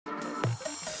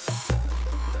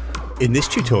In this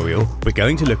tutorial, we're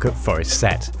going to look at Forest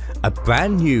Set, a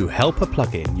brand new helper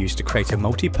plugin used to create a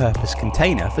multi-purpose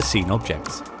container for scene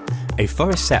objects. A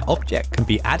Forest Set object can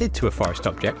be added to a forest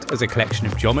object as a collection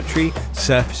of geometry,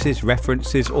 surfaces,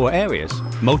 references, or areas.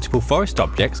 Multiple forest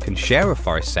objects can share a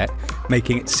Forest Set,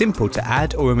 making it simple to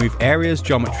add or remove areas,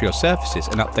 geometry, or surfaces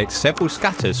and update several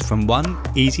scatters from one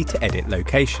easy-to-edit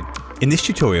location. In this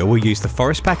tutorial, we'll use the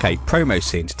Forest Pack 8 promo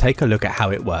scene to take a look at how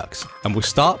it works, and we'll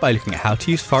start by looking at how to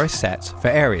use Forest Sets for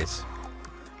areas.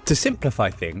 To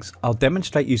simplify things, I'll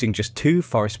demonstrate using just two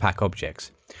Forest Pack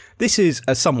objects. This is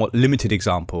a somewhat limited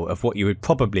example of what you would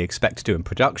probably expect to do in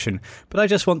production, but I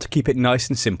just want to keep it nice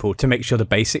and simple to make sure the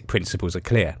basic principles are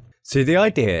clear. So the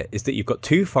idea is that you've got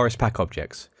two Forest Pack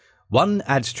objects. One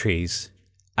adds trees,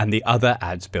 and the other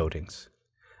adds buildings.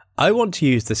 I want to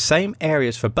use the same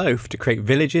areas for both to create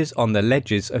villages on the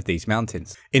ledges of these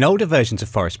mountains. In older versions of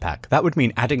Forest Pack, that would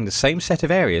mean adding the same set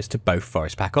of areas to both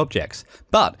Forest Pack objects.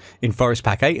 But in Forest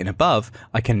Pack 8 and above,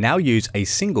 I can now use a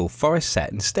single Forest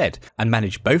Set instead and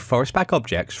manage both Forest Pack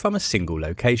objects from a single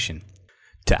location.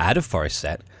 To add a Forest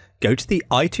Set, go to the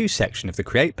I2 section of the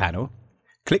Create panel,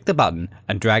 click the button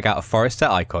and drag out a Forest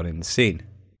Set icon in the scene.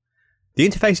 The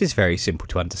interface is very simple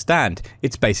to understand.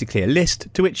 It's basically a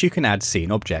list to which you can add scene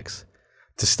objects.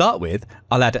 To start with,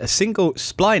 I'll add a single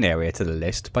spline area to the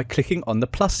list by clicking on the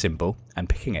plus symbol and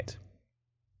picking it.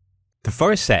 The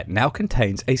Forest Set now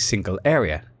contains a single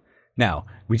area. Now,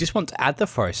 we just want to add the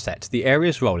Forest Set to the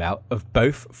areas rollout of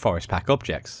both Forest Pack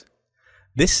objects.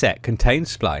 This set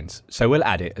contains splines, so we'll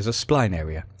add it as a spline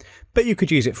area, but you could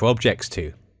use it for objects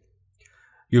too.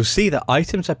 You'll see that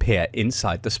items appear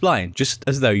inside the spline, just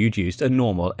as though you'd used a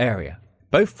normal area.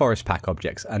 Both Forest Pack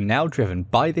objects are now driven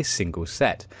by this single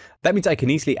set. That means I can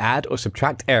easily add or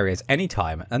subtract areas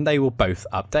anytime, and they will both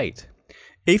update.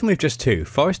 Even with just two,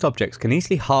 forest objects can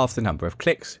easily halve the number of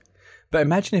clicks. But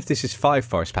imagine if this is 5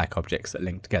 Forest Pack objects that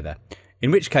link together,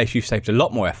 in which case you've saved a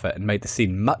lot more effort and made the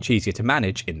scene much easier to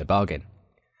manage in the bargain.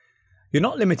 You're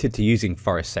not limited to using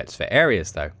Forest Sets for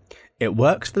areas though. It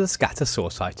works for the scatter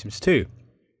source items too,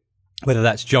 whether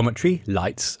that's geometry,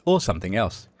 lights, or something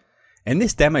else. In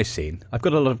this demo scene, I've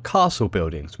got a lot of castle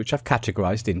buildings which I've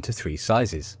categorized into 3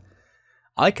 sizes.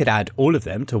 I could add all of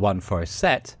them to one Forest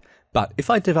Set, but if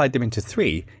I divide them into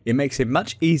 3, it makes it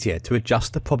much easier to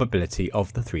adjust the probability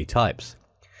of the 3 types.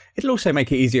 It'll also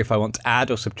make it easier if I want to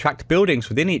add or subtract buildings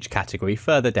within each category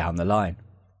further down the line.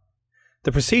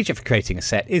 The procedure for creating a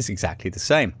set is exactly the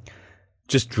same.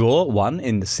 Just draw one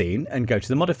in the scene and go to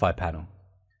the Modify panel.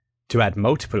 To add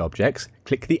multiple objects,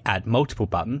 click the Add Multiple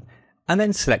button and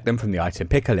then select them from the item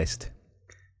picker list.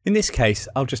 In this case,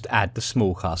 I'll just add the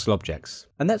small castle objects.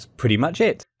 And that's pretty much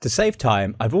it. To save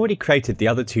time, I've already created the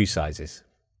other 2 sizes.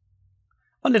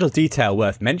 One little detail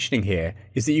worth mentioning here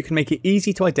is that you can make it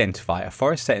easy to identify a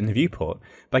Forest Set in the viewport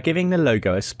by giving the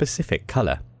logo a specific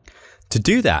colour. To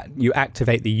do that, you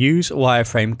activate the Use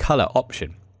Wireframe Colour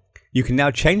option. You can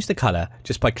now change the colour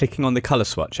just by clicking on the colour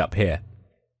swatch up here.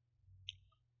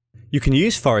 You can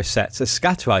use Forest Sets as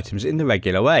scatter items in the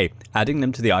regular way, adding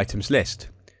them to the items list.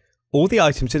 All the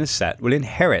items in a set will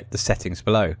inherit the settings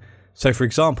below. So for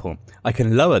example, I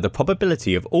can lower the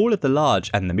probability of all of the large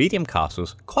and the medium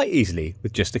castles quite easily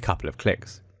with just a couple of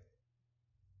clicks.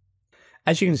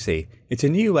 As you can see, it's a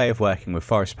new way of working with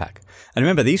Forest Pack. And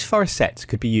remember, these Forest Sets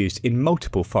could be used in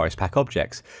multiple Forest Pack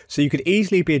objects, so you could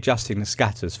easily be adjusting the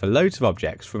scatters for loads of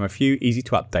objects from a few easy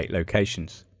to update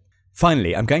locations.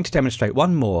 Finally, I'm going to demonstrate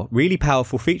one more really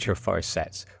powerful feature of Forest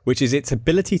Sets, which is its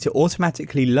ability to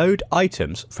automatically load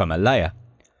items from a layer.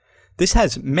 This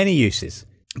has many uses,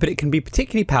 but it can be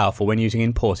particularly powerful when using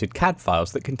imported CAD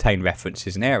files that contain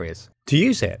references and areas. To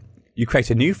use it, you create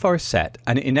a new Forest Set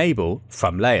and enable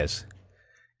From Layers.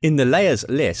 In the Layers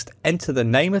list, enter the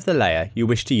name of the layer you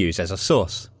wish to use as a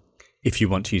source. If you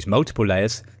want to use multiple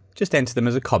layers, just enter them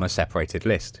as a comma-separated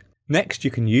list. Next,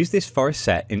 you can use this Forest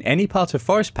Set in any part of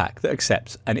Forest Pack that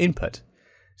accepts an input,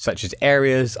 such as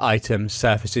areas, items,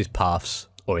 surfaces, paths,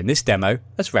 or in this demo,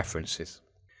 as references.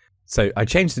 So I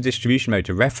changed the distribution mode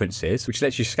to references, which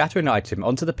lets you scatter an item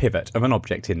onto the pivot of an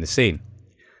object in the scene.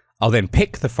 I'll then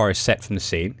pick the Forest Set from the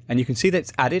scene, and you can see that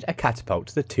it's added a catapult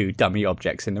to the 2 dummy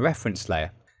objects in the reference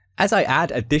layer. As I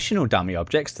add additional dummy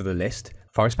objects to the list,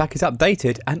 Forest Pack is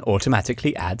updated and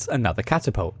automatically adds another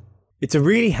catapult. It's a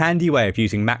really handy way of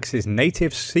using Max's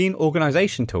native scene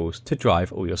organisation tools to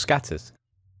drive all your scatters.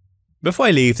 Before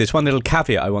I leave, there's one little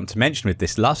caveat I want to mention with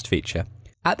this last feature.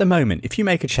 At the moment, if you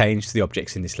make a change to the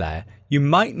objects in this layer, you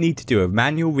might need to do a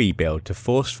manual rebuild to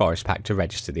force Forest Pack to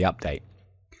register the update.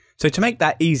 So to make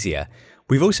that easier,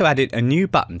 we've also added a new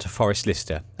button to Forest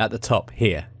Lister at the top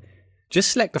here.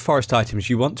 Just select the forest items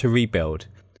you want to rebuild,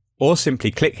 or simply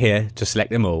click here to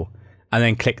select them all, and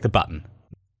then click the button.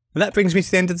 And that brings me to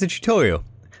the end of the tutorial.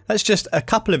 That's just a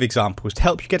couple of examples to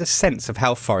help you get a sense of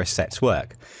how forest sets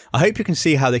work. I hope you can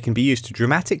see how they can be used to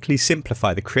dramatically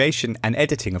simplify the creation and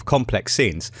editing of complex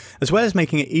scenes, as well as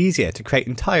making it easier to create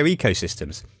entire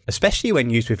ecosystems, especially when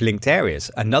used with linked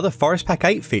areas, another Forest Pack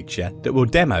 8 feature that we'll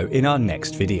demo in our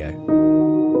next video.